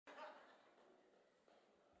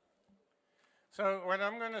So what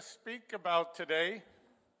I'm going to speak about today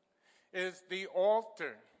is the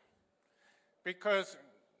altar, because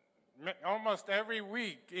almost every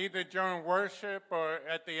week, either during worship or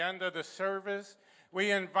at the end of the service,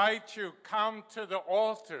 we invite you, come to the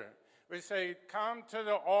altar. We say, come to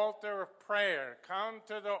the altar of prayer, come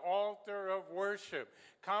to the altar of worship,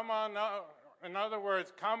 come on up. In other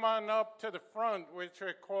words, come on up to the front, which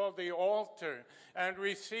we call the altar, and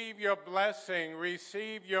receive your blessing,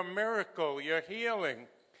 receive your miracle, your healing.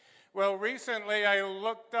 Well, recently I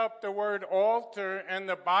looked up the word altar in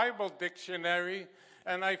the Bible dictionary,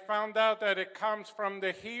 and I found out that it comes from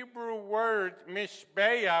the Hebrew word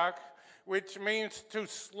mishbeach, which means to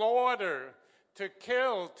slaughter, to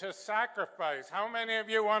kill, to sacrifice. How many of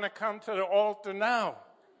you want to come to the altar now?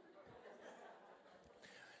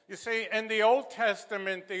 You see, in the Old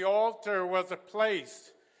Testament, the altar was a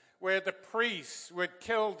place where the priests would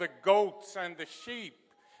kill the goats and the sheep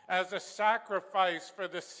as a sacrifice for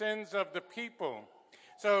the sins of the people.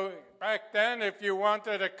 So back then, if you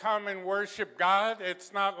wanted to come and worship God,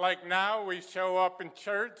 it's not like now we show up in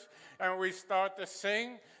church and we start to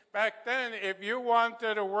sing. Back then, if you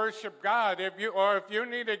wanted to worship God, if you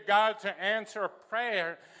needed God to answer a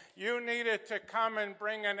prayer, you needed to come and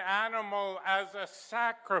bring an animal as a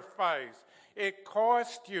sacrifice. It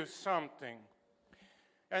cost you something.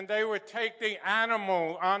 And they would take the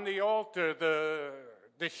animal on the altar,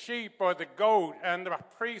 the sheep or the goat, and the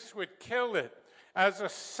priest would kill it as a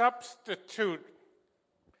substitute.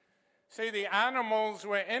 See, the animals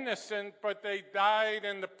were innocent, but they died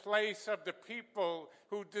in the place of the people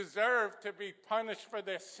who deserved to be punished for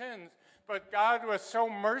their sins. But God was so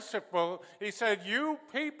merciful, he said, you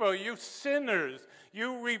people, you sinners,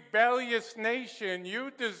 you rebellious nation,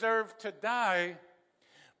 you deserve to die.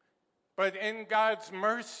 But in God's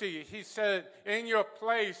mercy, he said, in your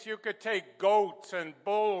place, you could take goats and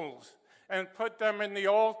bulls and put them in the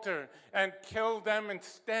altar and kill them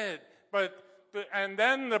instead. And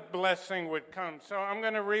then the blessing would come. So I'm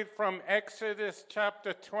going to read from Exodus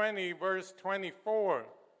chapter 20, verse 24.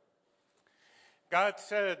 God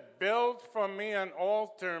said, build for me an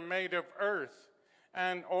altar made of earth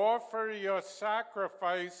and offer your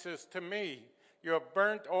sacrifices to me, your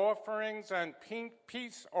burnt offerings and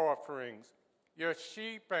peace offerings, your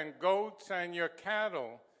sheep and goats and your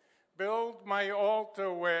cattle. Build my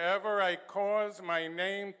altar wherever I cause my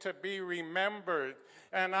name to be remembered,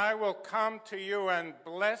 and I will come to you and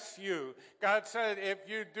bless you. God said, if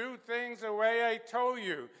you do things the way I told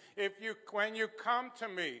you, when you come to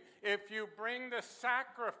me, if you bring the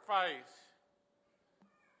sacrifice,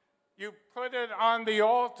 you put it on the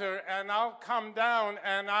altar, and I'll come down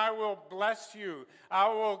and I will bless you. I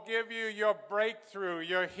will give you your breakthrough,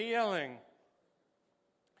 your healing.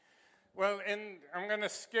 Well, I'm going to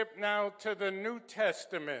skip now to the New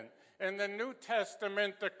Testament. In the New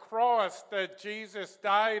Testament, the cross that Jesus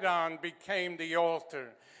died on became the altar.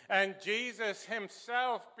 And Jesus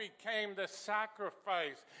himself became the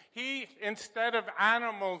sacrifice. He, instead of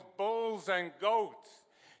animals, bulls and goats,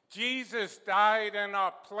 Jesus died in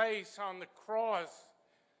our place on the cross.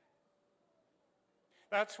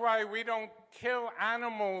 That's why we don't kill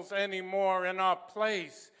animals anymore in our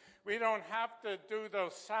place. We don't have to do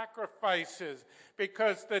those sacrifices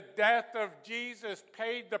because the death of Jesus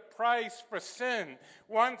paid the price for sin.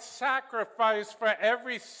 One sacrifice for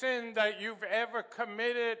every sin that you've ever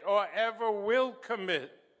committed or ever will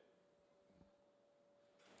commit.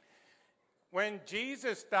 When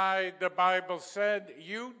Jesus died, the Bible said,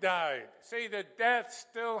 you died. See, the death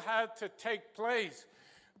still had to take place.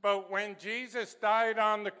 But when Jesus died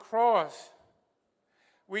on the cross,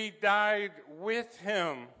 we died with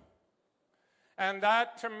him. And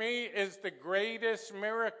that, to me, is the greatest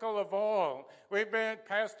miracle of all.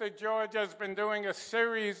 Pastor George has been doing a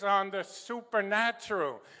series on the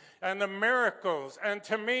supernatural and the miracles. And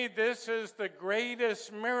to me, this is the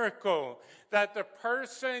greatest miracle, that the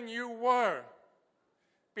person you were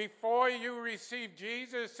before you received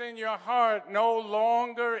Jesus in your heart no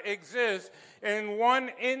longer exists. In one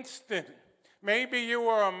instant, maybe you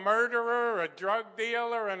were a murderer, a drug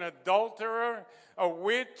dealer, an adulterer, a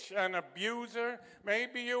witch, an abuser.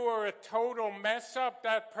 Maybe you were a total mess up.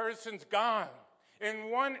 That person's gone.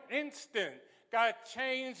 In one instant, God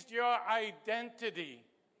changed your identity.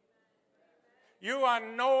 You are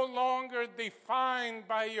no longer defined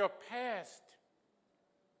by your past.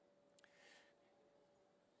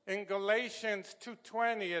 In Galatians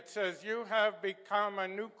 2:20, it says, you have become a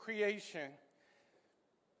new creation.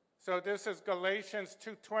 So this is Galatians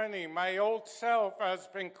 2:20. My old self has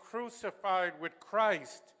been crucified with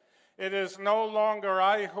Christ. It is no longer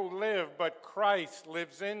I who live, but Christ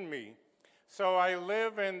lives in me. So I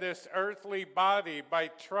live in this earthly body by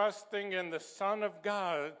trusting in the Son of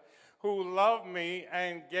God who loved me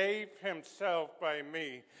and gave himself by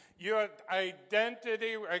me. Your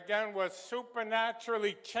identity, again, was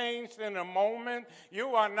supernaturally changed in a moment.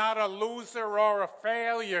 You are not a loser or a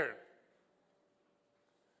failure.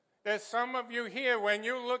 There's some of you here, when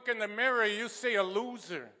you look in the mirror, you see a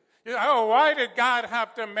loser. Oh, why did God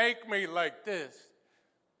have to make me like this?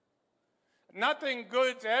 Nothing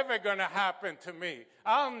good's ever going to happen to me.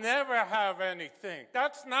 I'll never have anything.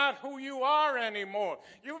 That's not who you are anymore.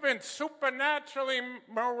 You've been supernaturally,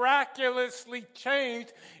 miraculously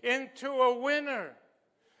changed into a winner,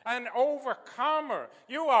 an overcomer.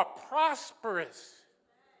 You are prosperous.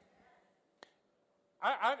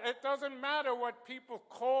 It doesn't matter what people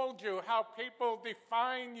called you, how people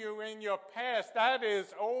define you in your past. That is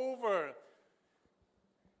over.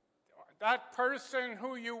 That person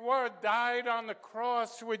who you were died on the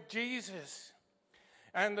cross with Jesus.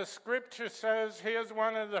 And the scripture says, here's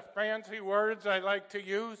one of the fancy words I like to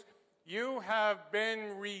use, you have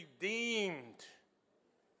been redeemed.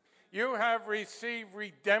 You have received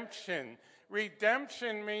redemption.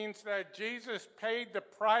 Redemption means that Jesus paid the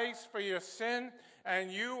price for your sin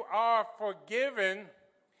and you are forgiven,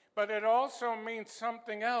 but it also means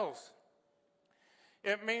something else.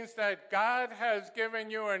 It means that God has given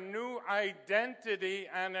you a new identity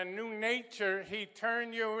and a new nature. He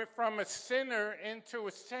turned you from a sinner into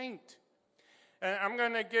a saint. And I'm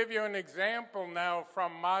going to give you an example now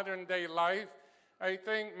from modern day life. I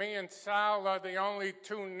think me and Sal are the only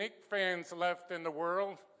two Knicks fans left in the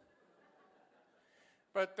world.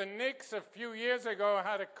 But the Knicks a few years ago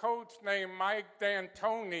had a coach named Mike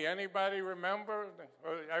D'Antoni. Anybody remember?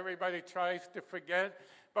 Everybody tries to forget.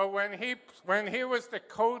 But when he was the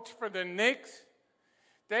coach for the Knicks,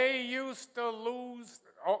 they used to lose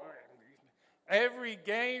every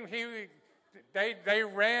game. They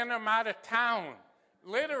ran him out of town.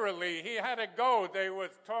 Literally, he had to go. They were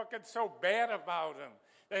talking so bad about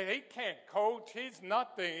him. He can't coach. He's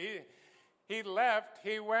nothing. He left.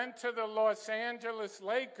 He went to the Los Angeles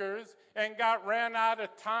Lakers and got ran out of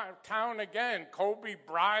town again. Kobe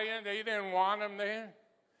Bryant, they didn't want him there.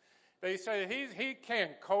 They said, he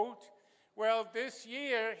can't coach. Well, this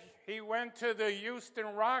year, he went to the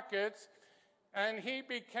Houston Rockets, and he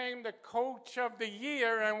became the coach of the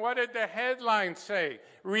year. And what did the headline say?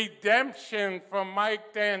 Redemption from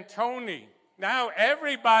Mike D'Antoni. Now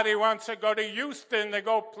everybody wants to go to Houston to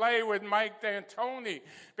go play with Mike D'Antoni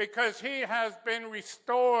because he has been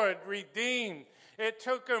restored, redeemed. It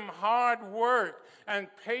took him hard work and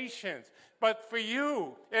patience. But for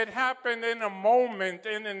you, it happened in a moment,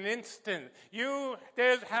 in an instant.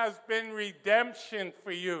 There has been redemption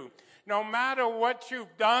for you. No matter what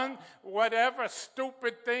you've done, whatever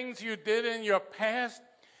stupid things you did in your past,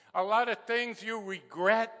 a lot of things you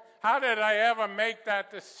regret. How did I ever make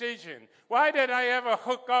that decision? Why did I ever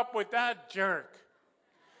hook up with that jerk?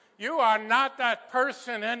 You are not that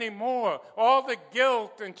person anymore. All the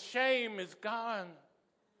guilt and shame is gone.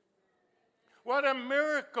 What a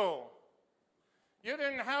miracle. You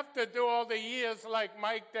didn't have to do all the years like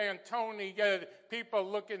Mike D'Antoni, get people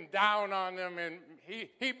looking down on him, and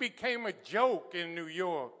he became a joke in New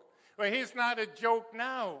York. Well, he's not a joke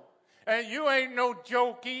now, and you ain't no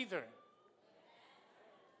joke either.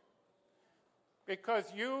 Because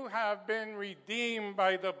you have been redeemed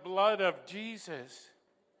by the blood of Jesus.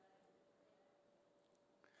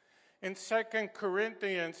 In 2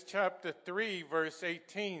 Corinthians chapter 3, verse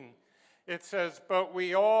 18, it says, but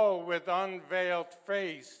we all with unveiled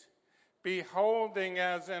face, beholding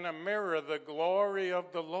as in a mirror the glory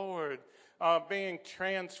of the Lord, are being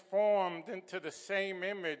transformed into the same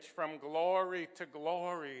image from glory to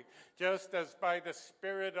glory, just as by the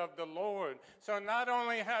Spirit of the Lord. So not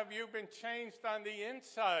only have you been changed on the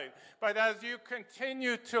inside, but as you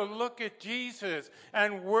continue to look at Jesus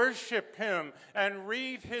and worship him and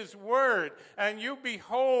read his word, and you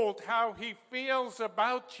behold how he feels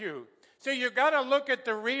about you. So you got to look at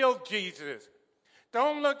the real Jesus.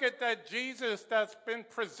 Don't look at that Jesus that's been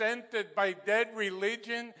presented by dead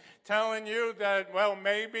religion, telling you that, well,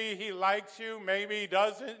 maybe he likes you, maybe he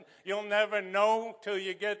doesn't. You'll never know till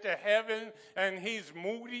you get to heaven, and he's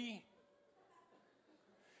moody.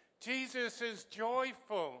 Jesus is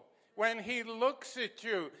joyful. When he looks at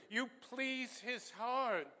you, you please his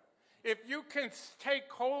heart. If you can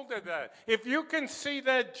take hold of that, if you can see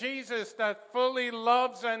that Jesus that fully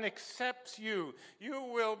loves and accepts you, you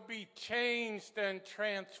will be changed and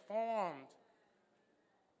transformed.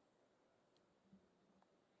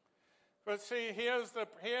 But see, here's the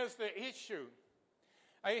issue.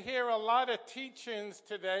 I hear a lot of teachings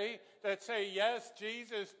today that say, yes,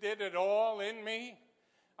 Jesus did it all in me.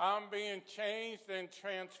 I'm being changed and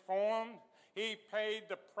transformed. He paid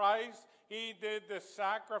the price. He did the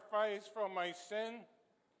sacrifice for my sin.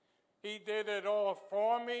 He did it all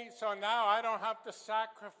for me. So now I don't have to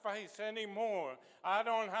sacrifice anymore. I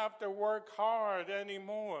don't have to work hard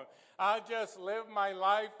anymore. I'll just live my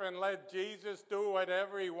life and let Jesus do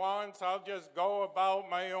whatever he wants. I'll just go about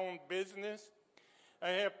my own business.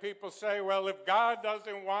 I hear people say, well, if God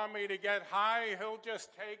doesn't want me to get high, he'll just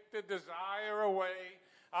take the desire away.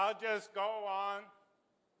 I'll just go on.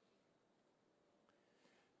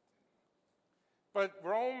 But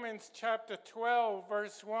Romans chapter 12,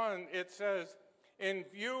 verse 1, it says, in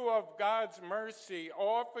view of God's mercy,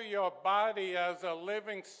 offer your body as a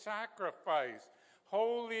living sacrifice,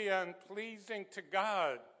 holy and pleasing to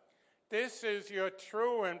God. This is your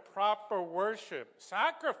true and proper worship.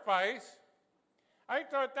 Sacrifice? I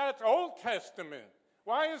thought that's Old Testament.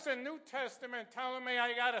 Why is the New Testament telling me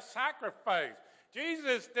I got to sacrifice?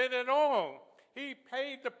 Jesus did it all. He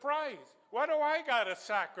paid the price. What do I got to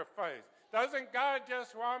sacrifice? Doesn't God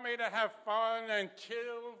just want me to have fun and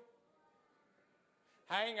chill?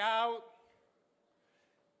 Hang out?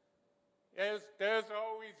 There's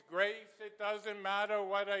always grace. It doesn't matter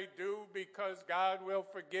what I do because God will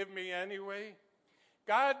forgive me anyway.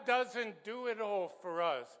 God doesn't do it all for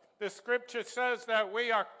us. The scripture says that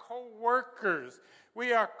we are co-workers.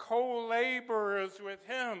 We are co-laborers with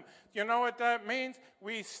him. You know what that means?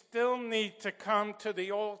 We still need to come to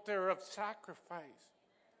the altar of sacrifice.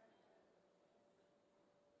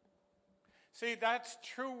 See, that's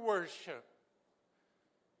true worship.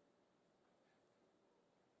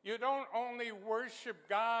 You don't only worship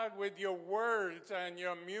God with your words and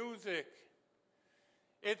your music.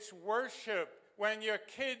 It's worship when your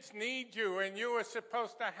kids need you and you are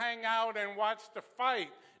supposed to hang out and watch the fight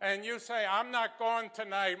and you say, I'm not going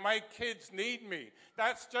tonight, my kids need me.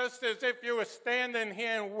 That's just as if you were standing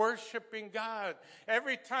here and worshiping God.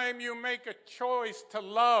 Every time you make a choice to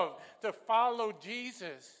love, to follow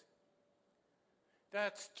Jesus,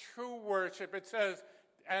 that's true worship. It says,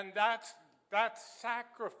 and that's that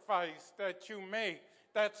sacrifice that you make,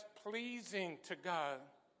 that's pleasing to God.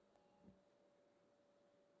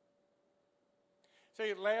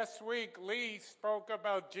 See, last week, Lee spoke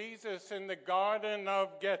about Jesus in the Garden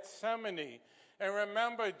of Gethsemane. And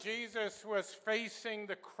remember, Jesus was facing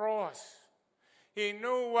the cross. He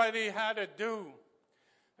knew what he had to do.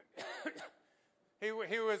 He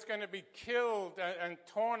was going to be killed and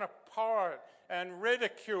torn apart and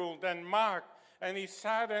ridiculed and mocked. And he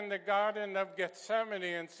sat in the Garden of Gethsemane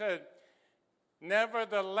and said,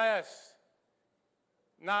 nevertheless,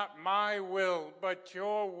 not my will, but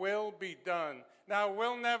your will be done. Now,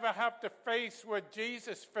 we'll never have to face what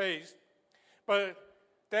Jesus faced, but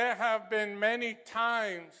there have been many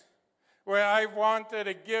times where I wanted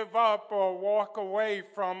to give up or walk away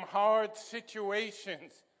from hard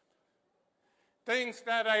situations, things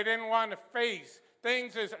that I didn't want to face,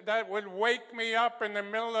 things that would wake me up in the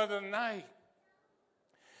middle of the night.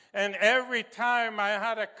 And every time I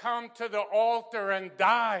had to come to the altar and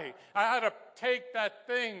die, I had to take that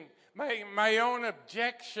thing, my own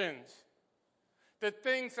objections, the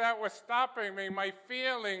things that were stopping me, my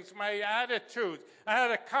feelings, my attitudes. I had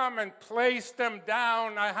to come and place them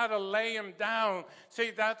down. I had to lay them down.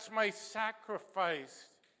 See, that's my sacrifice.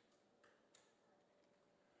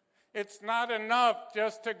 It's not enough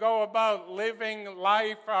just to go about living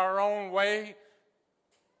life our own way.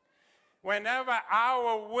 Whenever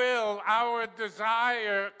our will, our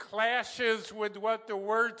desire clashes with what the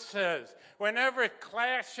Word says, whenever it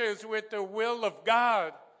clashes with the will of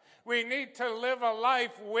God, we need to live a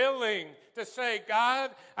life willing to say,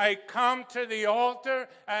 God, I come to the altar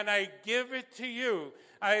and I give it to you.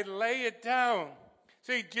 I lay it down.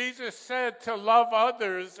 See, Jesus said to love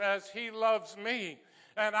others as he loves me.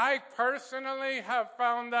 And I personally have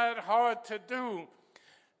found that hard to do.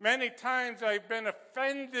 Many times I've been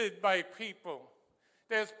offended by people.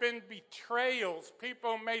 There's been betrayals.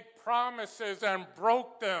 People made promises and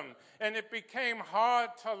broke them. And it became hard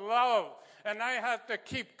to love. And I had to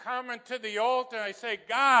keep coming to the altar. I say,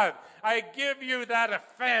 God, I give you that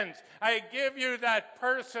offense. I give you that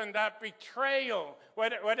person, that betrayal,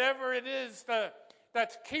 whatever it is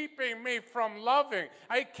that's keeping me from loving.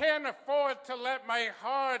 I can't afford to let my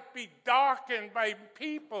heart be darkened by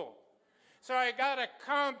people. So I got to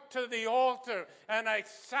come to the altar, and I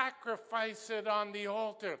sacrifice it on the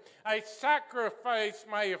altar. I sacrifice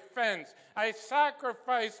my offense. I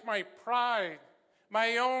sacrifice my pride,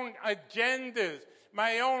 my own agendas,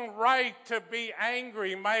 my own right to be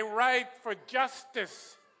angry, my right for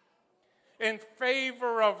justice. in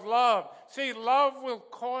favor of love. See, love will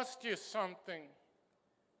cost you something.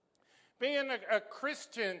 Being a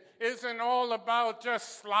Christian isn't all about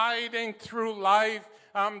just sliding through life.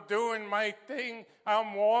 I'm doing my thing.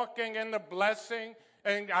 I'm walking in the blessing.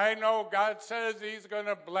 And I know God says he's going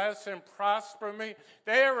to bless and prosper me.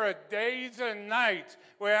 There are days and nights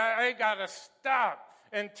where I got to stop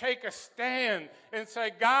and take a stand and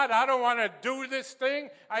say, God, I don't want to do this thing.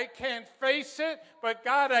 I can't face it. But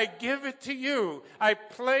God, I give it to you. I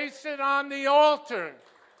place it on the altar.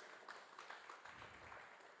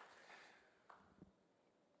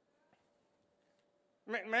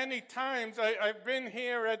 Many times I've been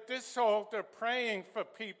here at this altar praying for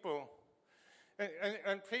people.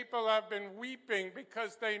 And people have been weeping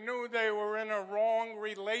because they knew they were in a wrong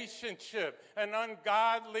relationship, an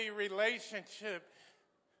ungodly relationship.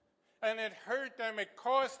 And it hurt them, it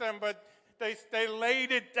cost them, but they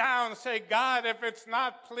laid it down, say, God, if it's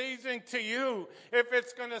not pleasing to you, if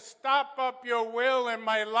it's going to stop up your will in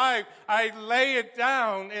my life, I lay it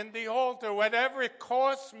down in the altar, whatever it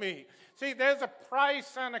costs me. See, there's a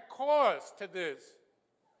price and a cost to this.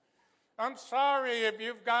 I'm sorry if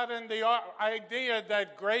you've gotten the idea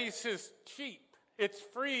that grace is cheap. It's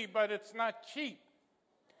free, but it's not cheap.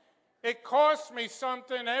 It costs me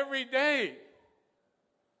something every day.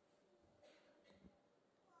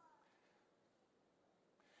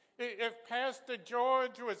 If Pastor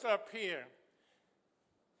George was up here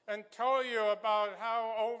and told you about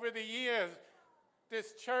how over the years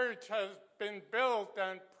this church has been built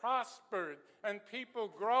and prospered and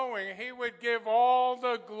people growing, he would give all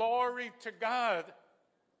the glory to God.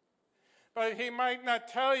 But he might not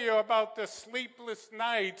tell you about the sleepless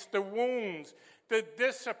nights, the wounds, the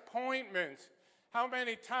disappointments. How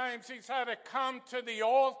many times he's had to come to the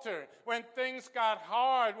altar when things got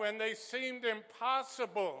hard, when they seemed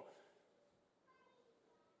impossible.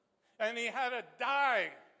 And he had to die.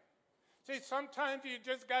 See, sometimes you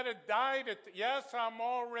just got to die. Yes, I'm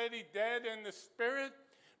already dead in the spirit,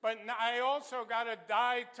 but I also got to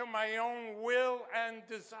die to my own will and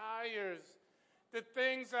desires, the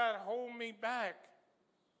things that hold me back.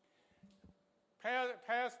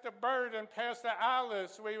 Pastor Bert and Pastor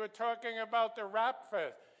Alice, we were talking about the Rap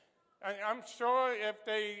Fest. And I'm sure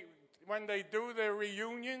when they do their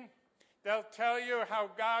reunion, they'll tell you how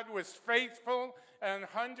God was faithful and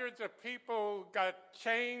hundreds of people got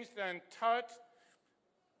changed and touched.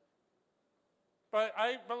 But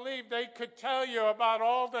I believe they could tell you about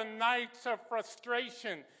all the nights of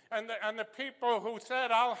frustration and the people who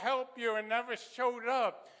said, I'll help you, and never showed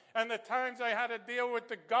up. And the times I had to deal with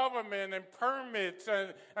the government and permits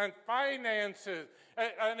and finances.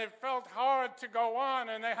 And it felt hard to go on,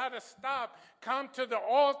 and they had to stop, come to the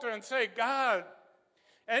altar and say, God,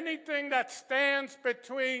 anything that stands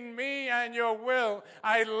between me and your will,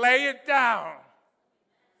 I lay it down.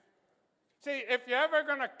 See, if you're ever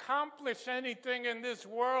going to accomplish anything in this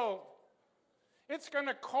world, it's going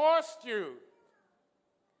to cost you.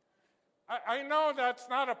 I know that's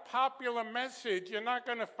not a popular message. You're not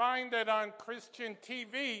going to find it on Christian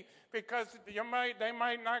TV because they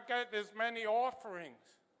might not get as many offerings.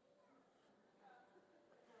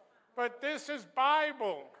 But this is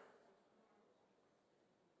Bible.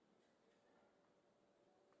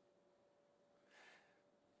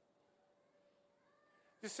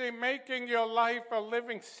 You see, making your life a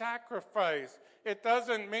living sacrifice, it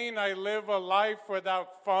doesn't mean I live a life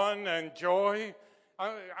without fun and joy.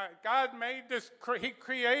 God made this, he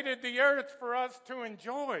created the earth for us to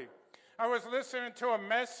enjoy. I was listening to a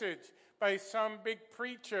message by some big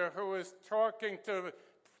preacher who was talking to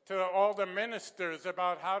all the ministers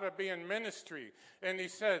about how to be in ministry. And he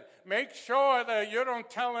said, make sure that you don't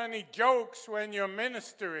tell any jokes when you're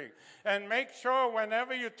ministering. And make sure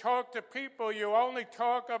whenever you talk to people, you only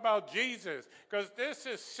talk about Jesus. Because this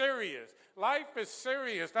is serious. Life is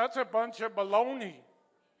serious. That's a bunch of baloney.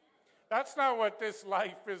 That's not what this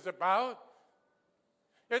life is about.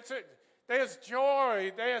 There's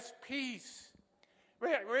joy, there's peace.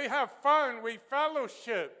 We have fun, we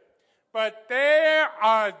fellowship. But there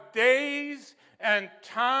are days and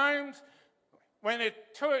times when it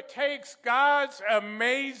takes God's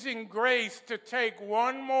amazing grace to take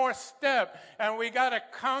one more step, and we got to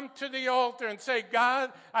come to the altar and say,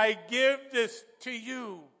 God, I give this to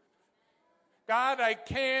you. God, I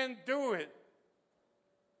can't do it.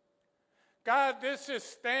 God, this is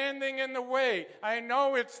standing in the way. I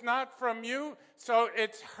know it's not from you, so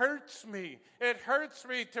it hurts me. It hurts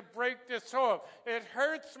me to break this off. It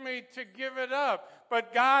hurts me to give it up.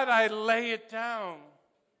 But God, I lay it down.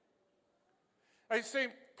 I see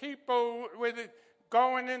people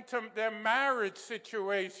going into their marriage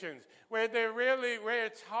situations where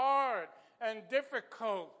it's hard and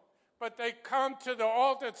difficult. But they come to the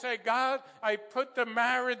altar and say, God, I put the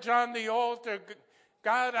marriage on the altar.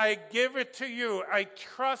 God, I give it to you. I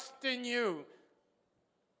trust in you.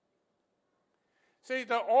 See,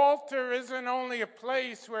 the altar isn't only a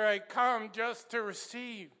place where I come just to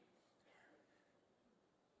receive.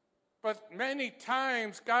 But many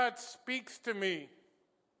times God speaks to me.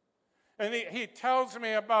 And he tells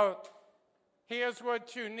me about, here's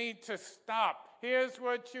what you need to stop. Here's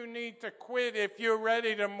what you need to quit if you're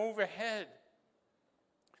ready to move ahead.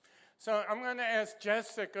 So I'm going to ask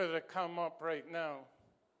Jessica to come up right now.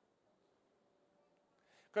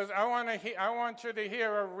 Because I want you to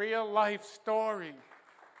hear a real life story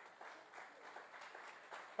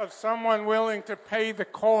of someone willing to pay the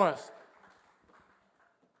cost.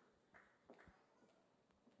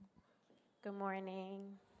 Good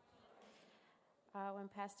morning. When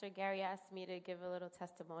Pastor Gary asked me to give a little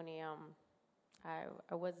testimony,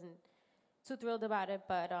 I wasn't too thrilled about it,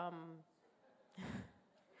 but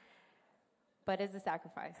it's a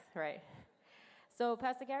sacrifice, right? So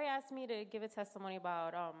Pastor Gary asked me to give a testimony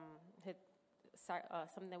about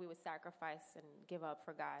something that we would sacrifice and give up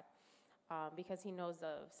for God, because he knows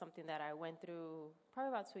of something that I went through probably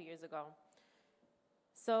about 2 years ago.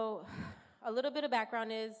 So a little bit of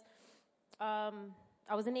background is,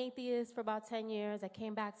 I was an atheist for about 10 years. I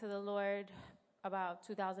came back to the Lord about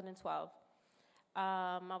 2012.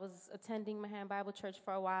 I was attending Mahan Bible Church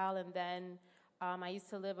for a while, and then I used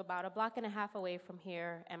to live about a block and a half away from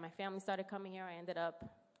here, and my family started coming here. I ended up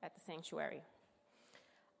at the sanctuary.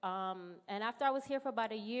 And after I was here for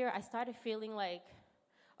about a year, I started feeling like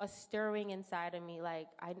a stirring inside of me, like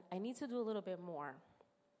I need to do a little bit more.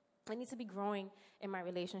 I need to be growing in my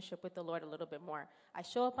relationship with the Lord a little bit more. I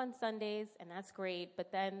show up on Sundays, and that's great,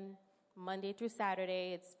 but then Monday through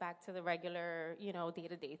Saturday, it's back to the regular,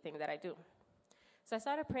 day-to-day thing that I do. So I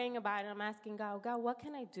started praying about it, and I'm asking God, what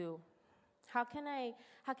can I do? How can I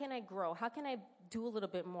grow? How can I do a little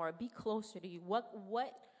bit more? Be closer to you?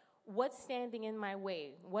 What's standing in my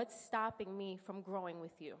way? What's stopping me from growing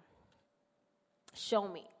with you? Show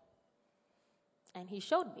me. And he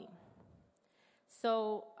showed me.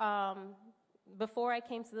 So before I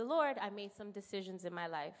came to the Lord, I made some decisions in my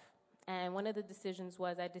life. And one of the decisions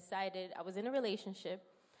was I was in a relationship,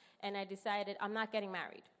 and I decided I'm not getting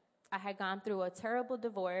married. I had gone through a terrible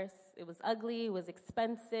divorce. It was ugly, it was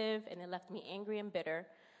expensive, and it left me angry and bitter.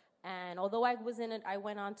 And although I was in it, I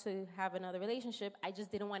went on to have another relationship. I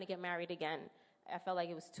just didn't want to get married again. I felt like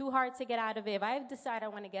it was too hard to get out of it. If I decide I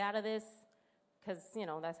want to get out of this, because,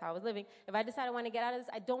 that's how I was living. If I decide I want to get out of this,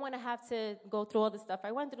 I don't want to have to go through all the stuff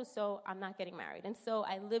I went through, so I'm not getting married. And so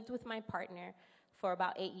I lived with my partner for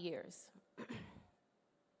about 8 years.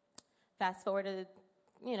 Fast forward to,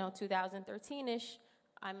 2013-ish,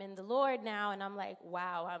 I'm in the Lord now, and I'm like,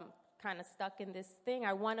 wow, I'm kind of stuck in this thing.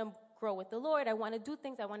 I want to grow with the Lord. I want to do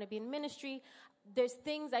things. I want to be in ministry. There's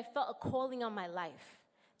things, I felt a calling on my life.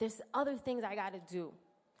 There's other things I got to do.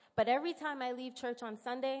 But every time I leave church on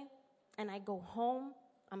Sunday, and I go home,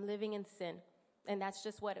 I'm living in sin. And that's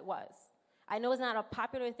just what it was. I know it's not a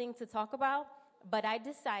popular thing to talk about, but I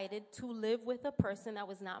decided to live with a person that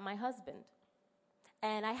was not my husband.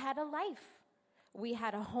 And I had a life. We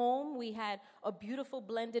had a home. We had a beautiful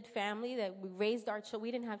blended family that we raised our children.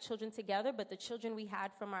 We didn't have children together, but the children we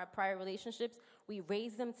had from our prior relationships, we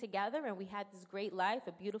raised them together, and we had this great life,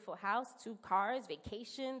 a beautiful house, 2 cars,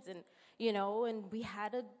 vacations, and, and we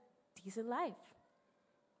had a decent life.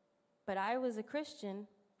 But I was a Christian,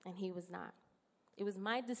 and he was not. It was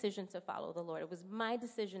my decision to follow the Lord. It was my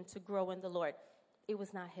decision to grow in the Lord. It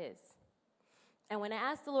was not his. And when I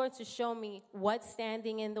asked the Lord to show me what's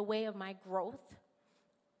standing in the way of my growth,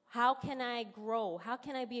 how can I grow? How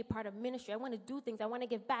can I be a part of ministry? I want to do things. I want to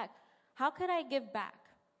give back. How could I give back?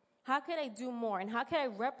 How could I do more? And how could I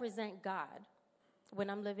represent God when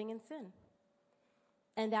I'm living in sin?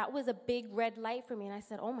 And that was a big red light for me. And I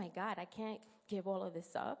said, oh, my God, I can't give all of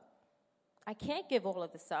this up. I can't give all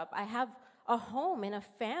of this up. I have a home and a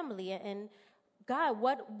family, and God,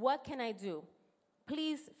 what can I do?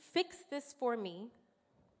 Please fix this for me,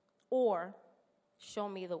 or show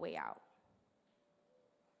me the way out.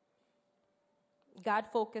 God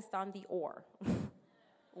focused on the or,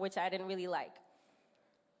 which I didn't really like.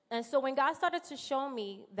 And so when God started to show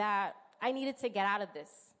me that I needed to get out of this,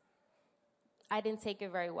 I didn't take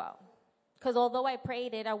it very well. Because although I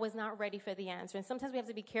prayed it, I was not ready for the answer. And sometimes we have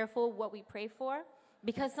to be careful what we pray for,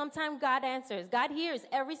 because sometimes God answers. God hears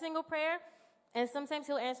every single prayer, and sometimes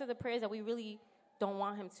he'll answer the prayers that we really don't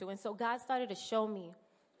want him to. And so God started to show me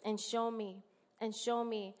and show me and show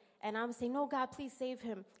me. And I'm saying, no, God, please save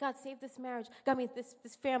him. God, save this marriage. God,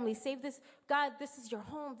 this family. Save this. God, this is your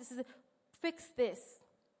home. fix this.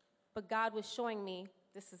 But God was showing me,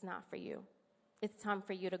 this is not for you. It's time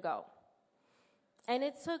for you to go. And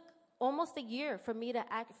it took almost a year for me to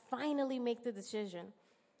finally make the decision.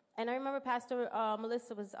 And I remember Pastor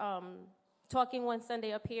Melissa was talking one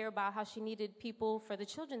Sunday up here about how she needed people for the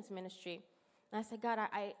children's ministry. And I said, God,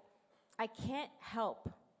 I can't help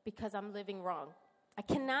because I'm living wrong. I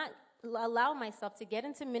cannot allow myself to get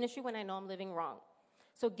into ministry when I know I'm living wrong.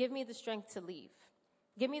 So give me the strength to leave.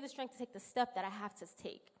 Give me the strength to take the step that I have to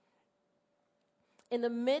take. In the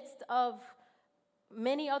midst of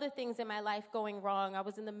many other things in my life going wrong, I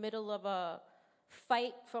was in the middle of a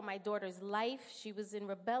fight for my daughter's life. She was in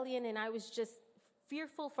rebellion, and I was just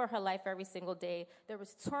fearful for her life every single day. There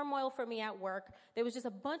was turmoil for me at work. There was just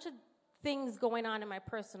a bunch of things going on in my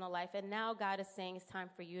personal life, and now God is saying it's time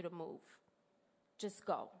for you to move. Just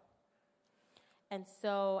go. And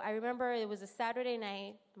so I remember it was a Saturday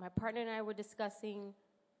night. My partner and I were discussing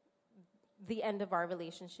the end of our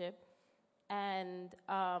relationship. And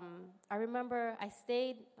I remember I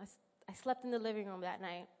slept in the living room that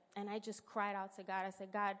night, and I just cried out to God. I said,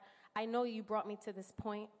 God, I know you brought me to this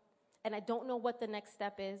point, and I don't know what the next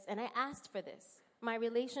step is, and I asked for this. My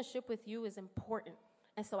relationship with you is important,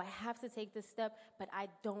 and so I have to take this step, but I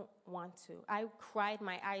don't want to. I cried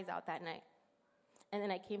my eyes out that night. And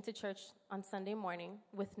then I came to church on Sunday morning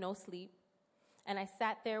with no sleep, and I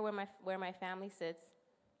sat there where my family sits,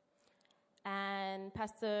 and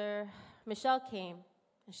Pastor Michelle came,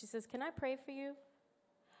 and she says, can I pray for you?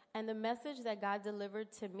 And the message that God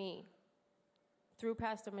delivered to me through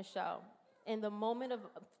Pastor Michelle, in the moment of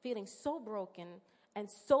feeling so broken and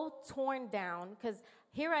so torn down, because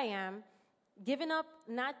here I am, giving up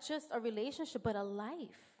not just a relationship, but a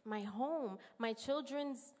life, my home, my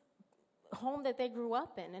children's home that they grew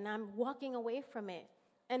up in, and I'm walking away from it.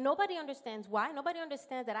 And nobody understands why. Nobody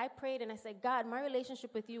understands that I prayed and I said, God, my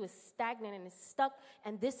relationship with you is stagnant and is stuck,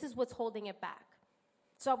 and this is what's holding it back.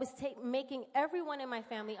 So I was making everyone in my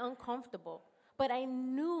family uncomfortable. But I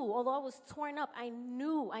knew, although I was torn up, I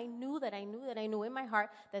knew in my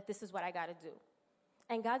heart that this is what I got to do.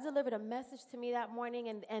 And God delivered a message to me that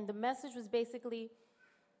morning, and the message was basically,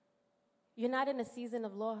 you're not in a season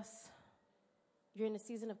of loss. You're in a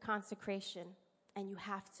season of consecration, and you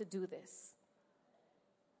have to do this.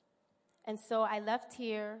 And so I left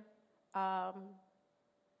here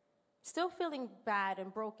still feeling bad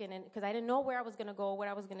and broken, and because I didn't know where I was going to go, what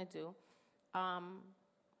I was going to do.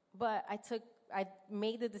 But I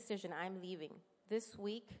made the decision, I'm leaving. This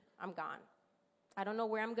week, I'm gone. I don't know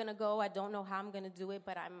where I'm going to go. I don't know how I'm going to do it,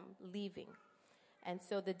 but I'm leaving. And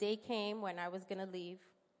so the day came when I was going to leave.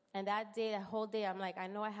 And that whole day, I'm like, I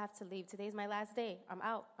know I have to leave. Today's my last day. I'm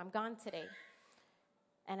out. I'm gone today.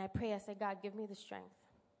 And I pray, I said, God, give me the strength.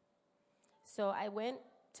 So I went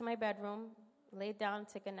to my bedroom, laid down,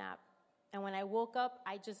 took a nap. And when I woke up,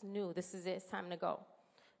 I just knew this is it. It's time to go.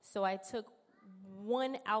 So I took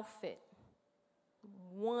one outfit.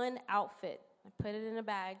 I put it in a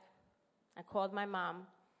bag. I called my mom,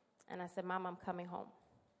 and I said, Mom, I'm coming home.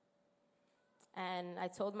 And I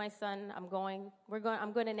told my son, I'm going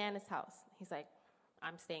to Nana's house. He's like,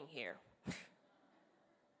 I'm staying here.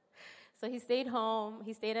 So he stayed home.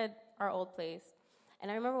 He stayed at our old place. And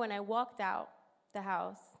I remember when I walked out the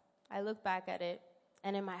house, I looked back at it,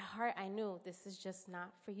 and in my heart, I knew this is just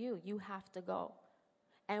not for you. You have to go.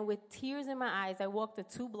 And with tears in my eyes, I walked the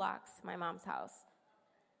 2 blocks to my mom's house.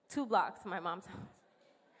 2 blocks to my mom's house.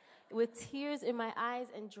 With tears in my eyes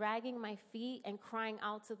and dragging my feet and crying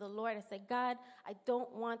out to the Lord, I said, God, I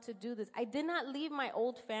don't want to do this. I did not leave my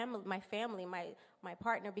old family, my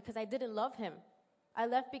partner, because I didn't love him. I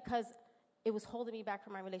left because it was holding me back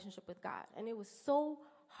from my relationship with God. And it was so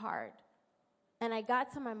hard. And I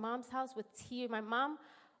got to my mom's house with tears. My mom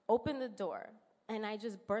opened the door, and I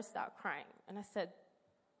just burst out crying. And I said,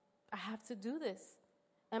 I have to do this.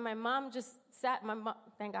 And my mom just sat.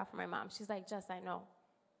 Thank God for my mom. She's like, Jess, I know.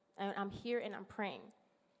 And I'm here, and I'm praying.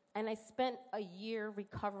 And I spent a year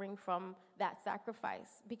recovering from that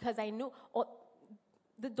sacrifice because I knew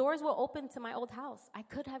the doors were open to my old house. I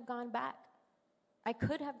could have gone back. I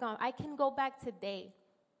can go back today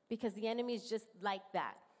because the enemy is just like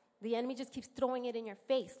that. The enemy just keeps throwing it in your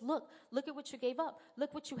face. Look at what you gave up.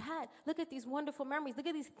 Look what you had. Look at these wonderful memories. Look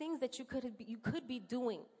at these things that you could be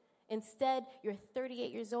doing. Instead, you're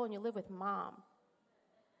 38 years old and you live with mom.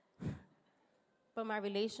 But my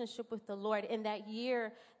relationship with the Lord, in that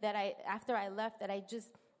year after I left,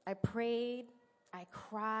 I prayed, I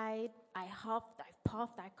cried, I huffed, I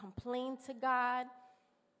puffed, I complained to God.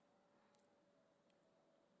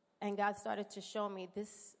 And God started to show me,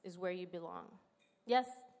 this is where you belong. Yes,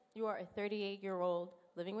 you are a 38-year-old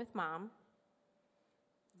living with mom.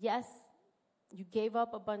 Yes, You gave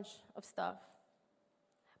up a bunch of stuff,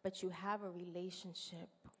 but you have a relationship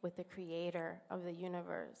with the creator of the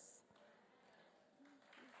universe.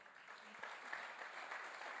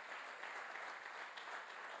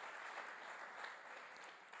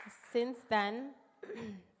 Since then,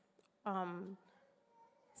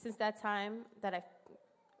 since that time that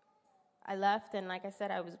I left, and like I said,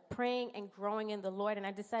 I was praying and growing in the Lord, and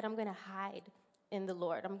I decided I'm going to hide in the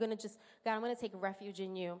Lord. I'm going to God, I'm going to take refuge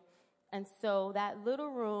in you. And so that little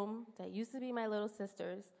room that used to be my little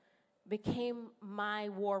sister's became my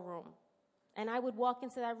war room. And I would walk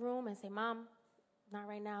into that room and say, Mom, not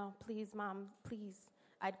right now. Please, Mom, please.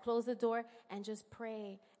 I'd close the door and just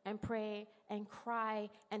pray and cry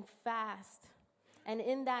and fast. And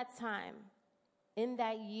in that time, in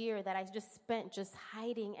that year that I just spent just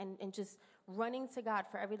hiding and just running to God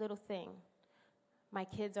for every little thing, my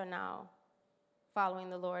kids are now following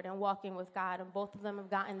the Lord and walking with God, and both of them have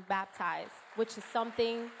gotten baptized, which is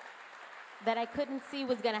something that I couldn't see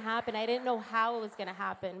was going to happen. I didn't know how it was going to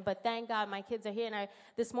happen, but thank God my kids are here. And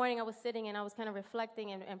this morning I was sitting and I was kind of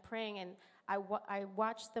reflecting and praying, and I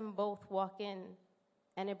watched them both walk in,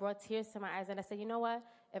 and it brought tears to my eyes. And I said, you know what?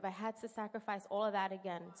 If I had to sacrifice all of that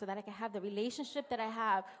again so that I could have the relationship that I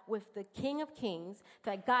have with the King of Kings,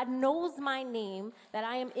 that God knows my name, that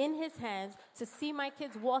I am in his hands, to see my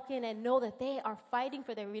kids walk in and know that they are fighting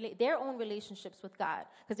for their own relationships with God.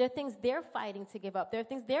 Because there are things they're fighting to give up. There are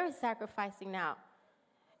things they're sacrificing now.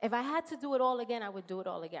 If I had to do it all again, I would do it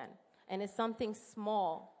all again. And it's something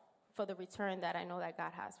small for the return that I know that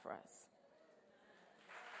God has for us.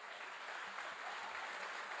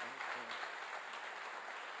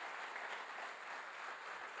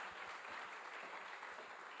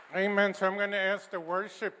 Amen. So I'm going to ask the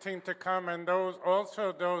worship team to come, and those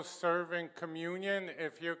serving communion,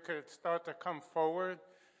 if you could start to come forward.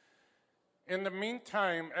 In the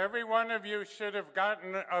meantime, every one of you should have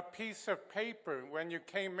gotten a piece of paper when you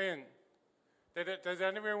came in. Does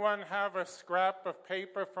anyone have a scrap of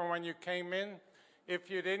paper from when you came in? If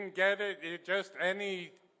you didn't get it, just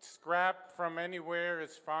any scrap from anywhere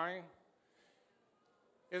is fine.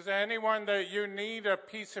 Is there anyone that you need a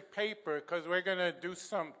piece of paper, because we're going to do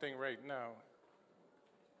something right now?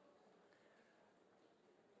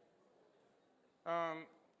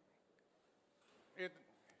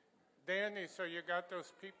 Danny, so you got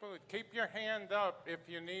those people? Keep your hand up if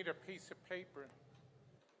you need a piece of paper.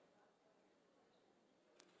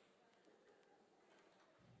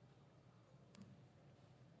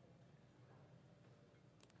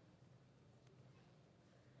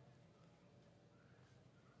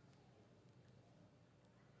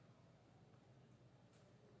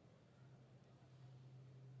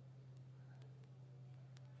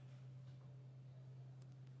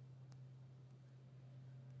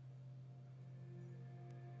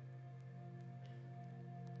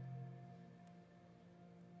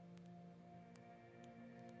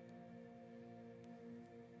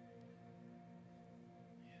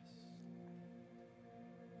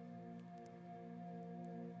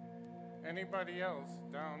 Anybody else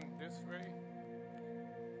down this way?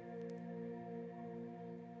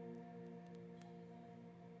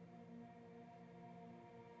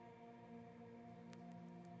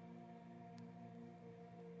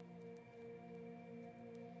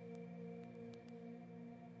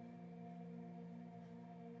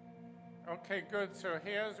 Okay, good. So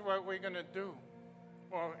here's what we're going to do.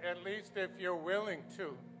 Well, at least if you're willing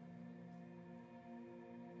to.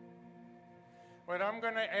 What I'm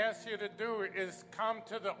going to ask you to do is come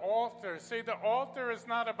to the altar. See, the altar is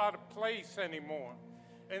not about a place anymore.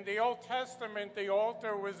 In the Old Testament, the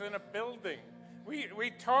altar was in a building.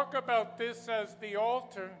 We talk about this as the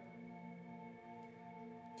altar,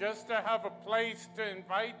 just to have a place to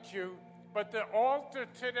invite you. But the altar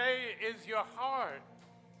today is your heart.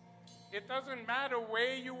 It doesn't matter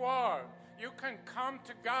where you are. You can come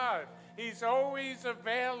to God. He's always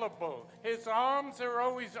available. His arms are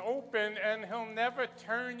always open, and he'll never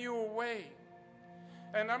turn you away.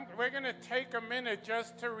 And we're going to take a minute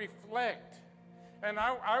just to reflect. And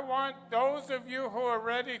I want those of you who are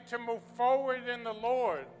ready to move forward in the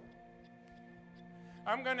Lord,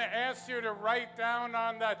 I'm going to ask you to write down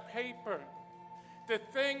on that paper the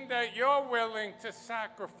thing that you're willing to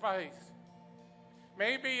sacrifice.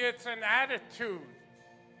 Maybe it's an attitude.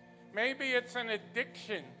 Maybe it's an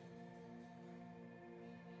addiction.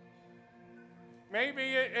 Maybe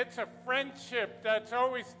it's a friendship that's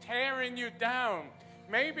always tearing you down.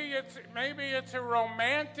 Maybe it's a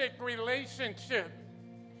romantic relationship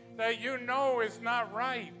that you know is not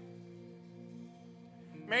right.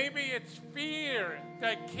 Maybe it's fear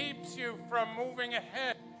that keeps you from moving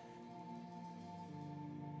ahead.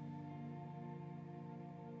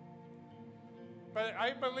 But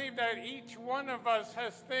I believe that each one of us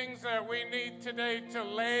has things that we need today to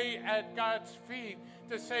lay at God's feet,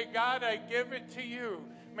 to say, God, I give it to you.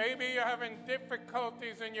 Maybe you're having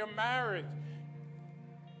difficulties in your marriage,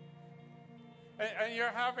 and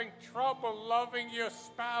you're having trouble loving your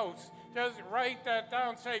spouse. Just write that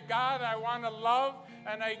down. Say, God, I want to love,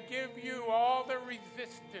 and I give you all the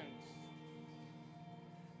resistance.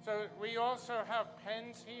 So we also have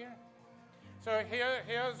pens here. So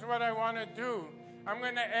here's what I want to do. I'm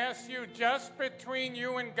going to ask you, just between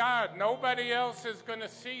you and God, nobody else is going to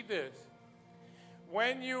see this.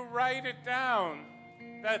 When you write it down,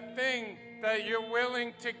 that thing that you're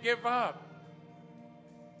willing to give up,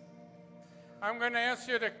 I'm going to ask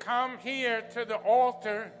you to come here to the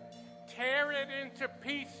altar, tear it into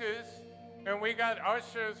pieces, and we got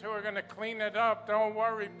ushers who are going to clean it up. Don't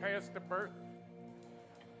worry, Pastor Bert.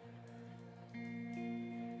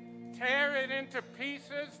 Tear it into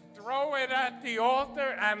pieces, throw it at the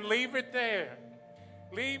altar, and leave it there.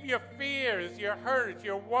 Leave your fears, your hurts,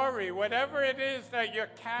 your worry, whatever it is that you're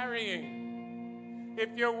carrying.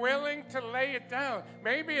 If you're willing to lay it down,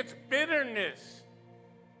 maybe it's bitterness.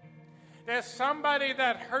 There's somebody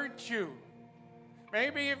that hurt you,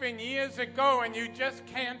 maybe even years ago, and you just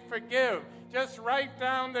can't forgive. Just write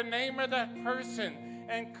down the name of that person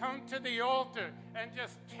and come to the altar and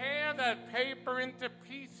just tear that paper into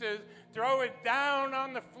pieces, throw it down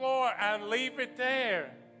on the floor, and leave it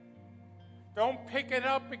there. Don't pick it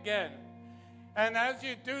up again. And as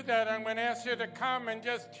you do that, I'm going to ask you to come and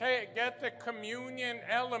just get the communion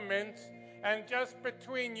elements, and just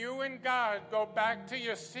between you and God, go back to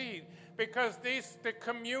your seat, because the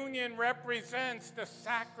communion represents the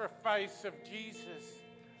sacrifice of Jesus.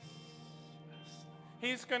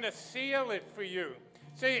 He's going to seal it for you.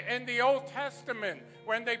 See, in the Old Testament,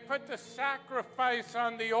 when they put the sacrifice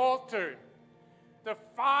on the altar, the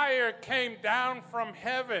fire came down from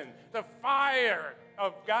heaven, the fire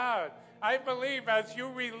of God. I believe as you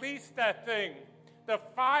release that thing, the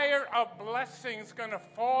fire of blessing is going to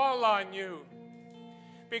fall on you.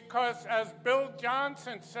 Because as Bill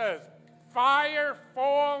Johnson says, fire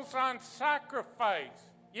falls on sacrifice.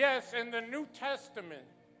 Yes, in the New Testament.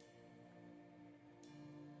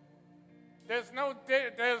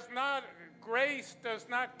 Grace does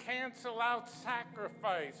not cancel out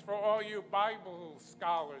sacrifice, for all you Bible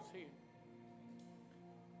scholars here.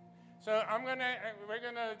 So we're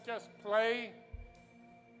gonna just play,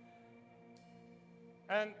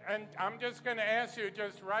 and I'm just gonna ask you,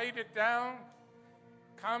 just write it down,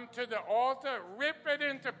 come to the altar, rip it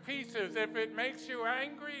into pieces. If it makes you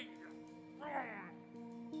angry,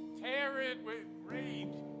 tear it with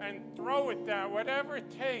rage and throw it down, whatever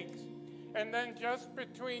it takes. And then just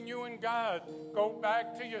between you and God, go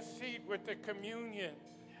back to your seat with the communion.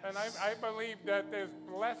 And I believe that there's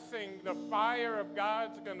blessing. The fire of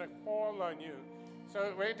God's going to fall on you.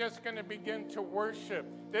 So we're just going to begin to worship.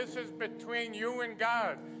 This is between you and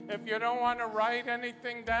God. If you don't want to write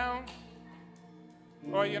anything down,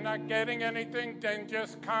 or you're not getting anything, then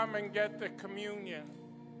just come and get the communion.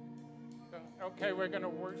 So, okay, we're going to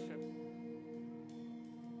worship.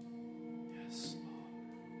 Yes.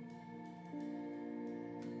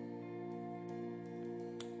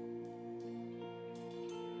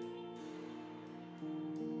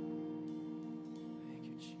 Thank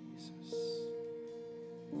you, Jesus.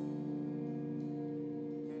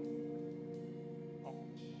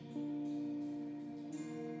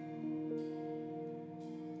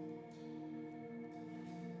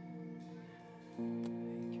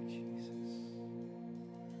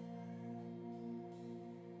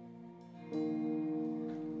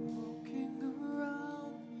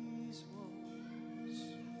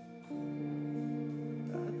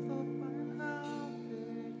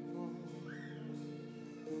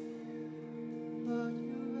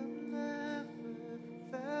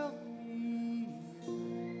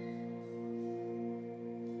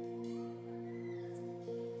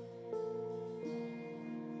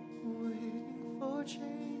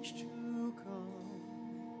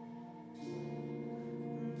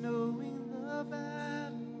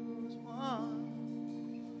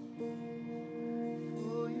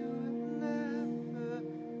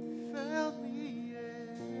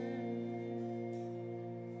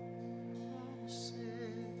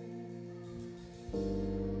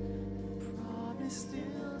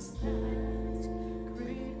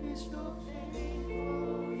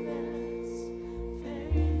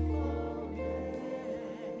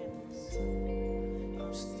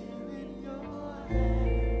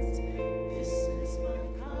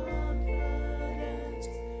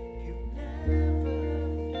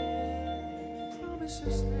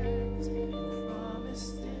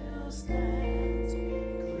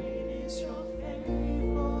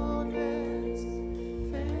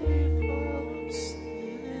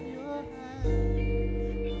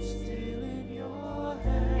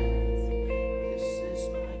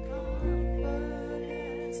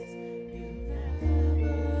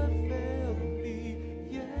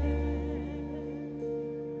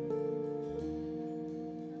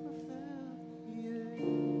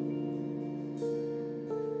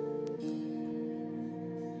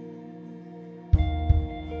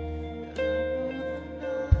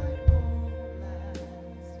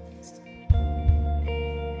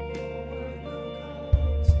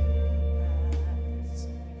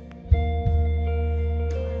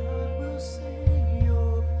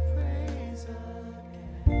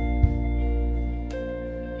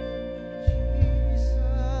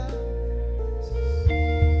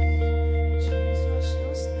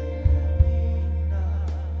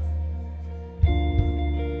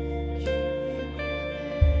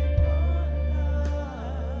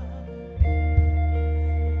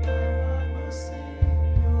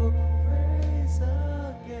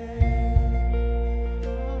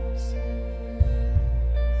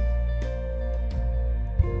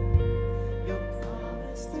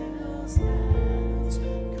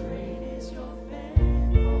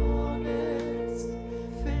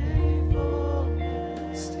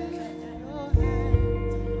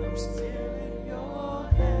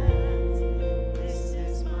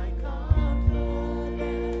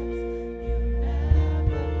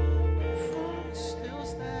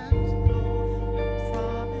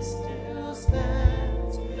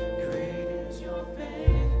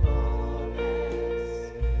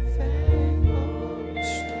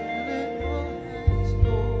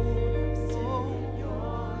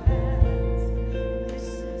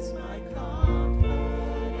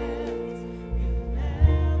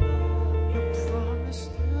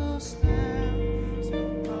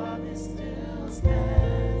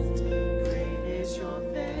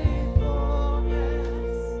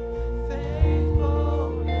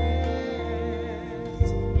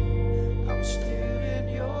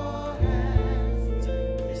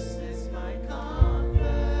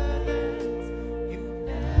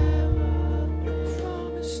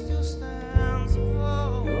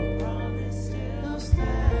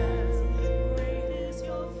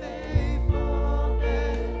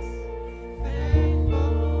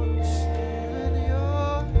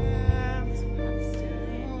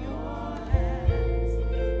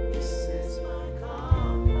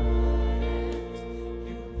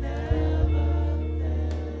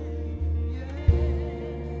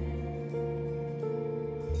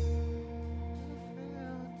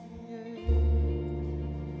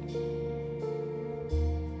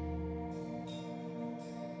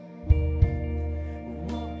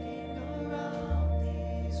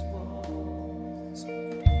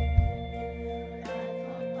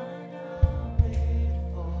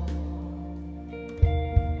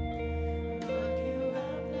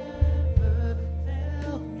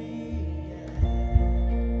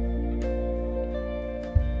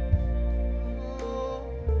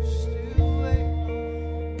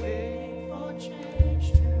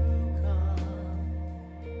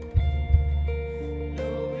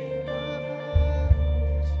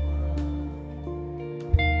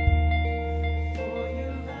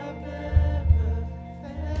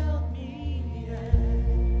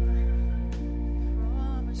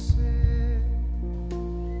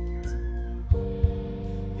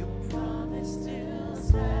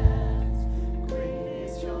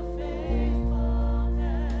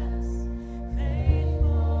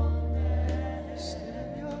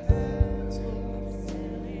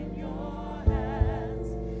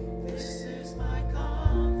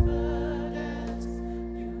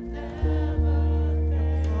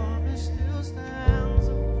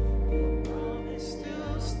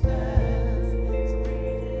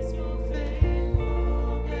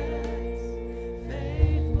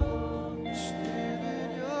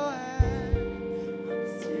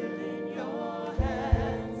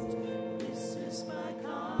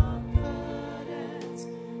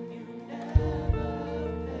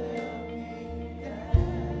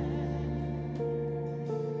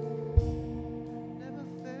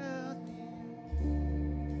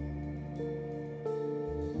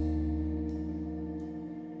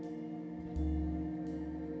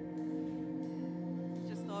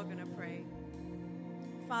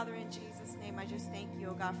 Father, in Jesus' name, I just thank you,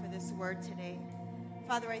 oh God, for this word today.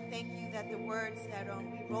 Father, I thank you that the words that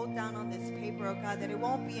we wrote down on this paper, oh God, that it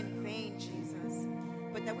won't be in vain, Jesus,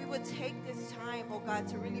 but that we would take this time, oh God,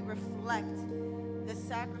 to really reflect the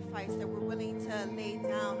sacrifice that we're willing to lay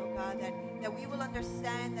down, oh God, that we will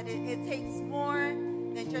understand that it takes more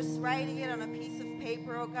than just writing it on a piece of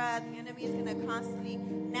paper, oh God. The enemy is going to constantly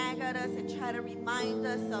nag at us and try to remind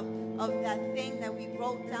us of that thing that we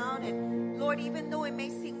wrote down. And Lord, even though it may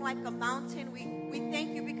seem like a mountain, we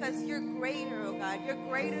thank you because you're greater, oh God. You're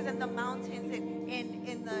greater than the mountains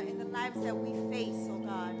in the lives that we face, oh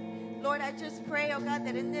God. Lord, I just pray, oh God,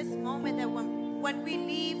 that in this moment that when we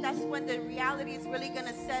leave, that's when the reality is really going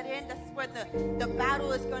to set in. That's where the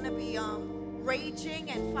battle is going to be raging.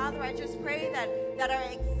 And Father, I just pray that our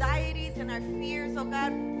anxieties and our fears, oh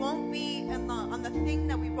God, won't be on the thing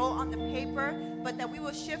that we wrote on the paper, but that we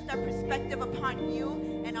will shift our perspective upon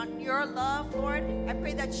you and on your love, Lord. I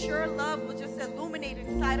pray that your love will just illuminate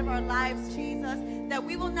inside of our lives, Jesus, that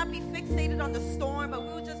we will not be fixated on the storm, but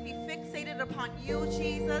we will just be fixated upon you,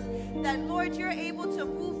 Jesus, that, Lord, you're able to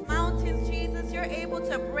move mountains, Jesus. You're able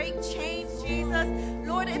to break chains, Jesus.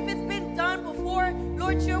 Lord, if it's been done before,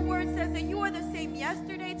 Lord, your word says that you are the same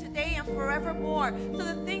yesterday, today, and forevermore. So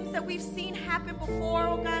the things that we've seen happen before,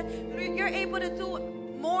 oh God, you're able to do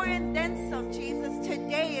more and then some, Jesus,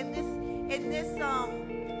 today in this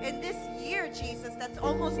year, Jesus, that's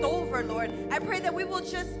almost over, Lord. I pray that we will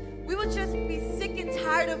just be sick and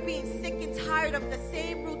tired of being sick and tired of the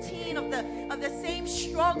same routine, of the same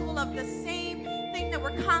struggle, of the same thing that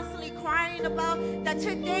we're constantly crying about, that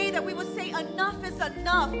today that we will say enough is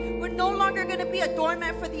enough. We're no longer going to be a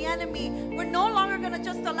doormat for the enemy. We're no longer going to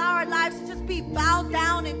just allow our lives to just be bowed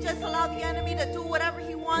down and just allow the enemy to do whatever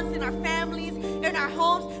he wants in our families, in our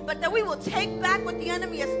homes, but that we will take back what the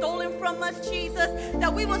enemy has stolen from us, Jesus,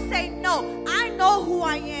 that we will say, no, I know who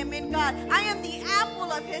I am in God. I am the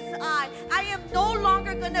apple of his eye. I am no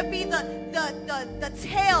longer going to be the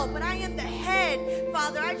tail, but I am the head,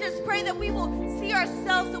 Father. I just pray that we will see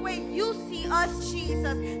ourselves the way you see us,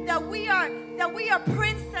 Jesus, that we are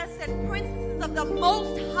princess and princesses of the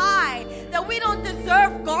Most High, that we don't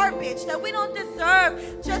deserve garbage, that we don't deserve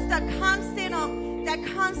just that constant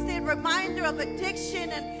reminder of addiction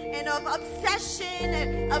and of obsession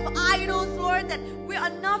and of idols, Lord, that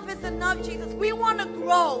enough is enough, Jesus. We want to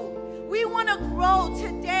grow. We want to grow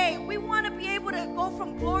today. We want to be able to go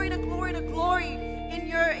from glory to glory to glory in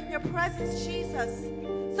your presence, Jesus.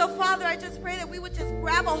 So, Father, I just pray that we would just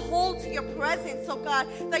grab a hold to your presence, oh God,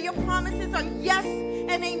 that your promises are yes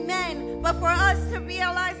and amen. But for us to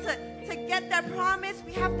realize to get that promise,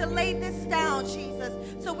 we have to lay this down, Jesus.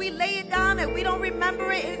 So we lay it down and we don't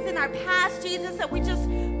remember it. It's in our past, Jesus, and we just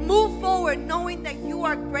move forward knowing that you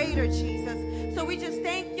are greater, Jesus. So we just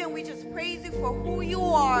thank you and we just praise you for who you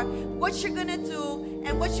are, what you're going to do,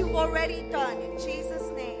 and what you've already done. In Jesus'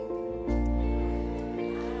 name.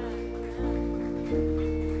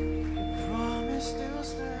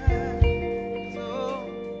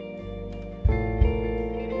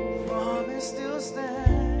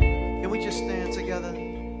 Stand together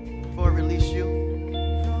before I release you.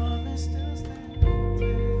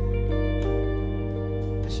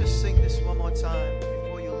 Let's just sing this one more time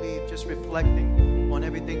before you leave, just reflecting on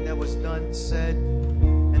everything that was done, said,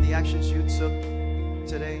 and the actions you took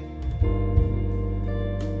today.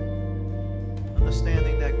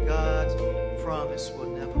 Understanding that God's promise will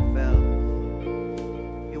never fail.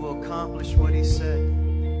 He will accomplish what he said.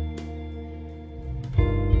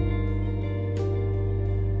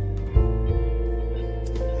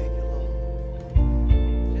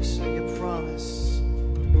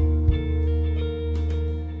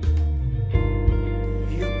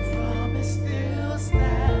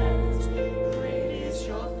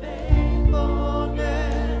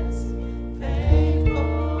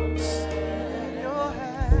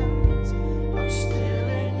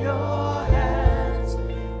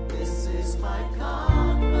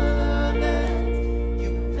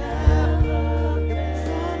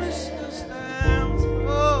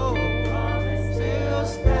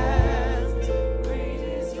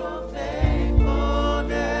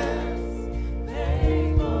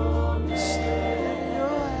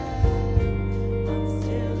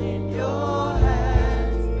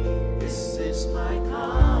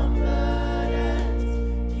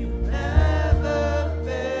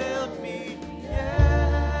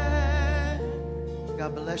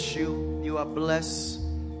 You are blessed.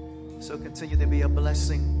 So continue to be a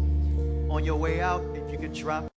blessing. On your way out, if you can drop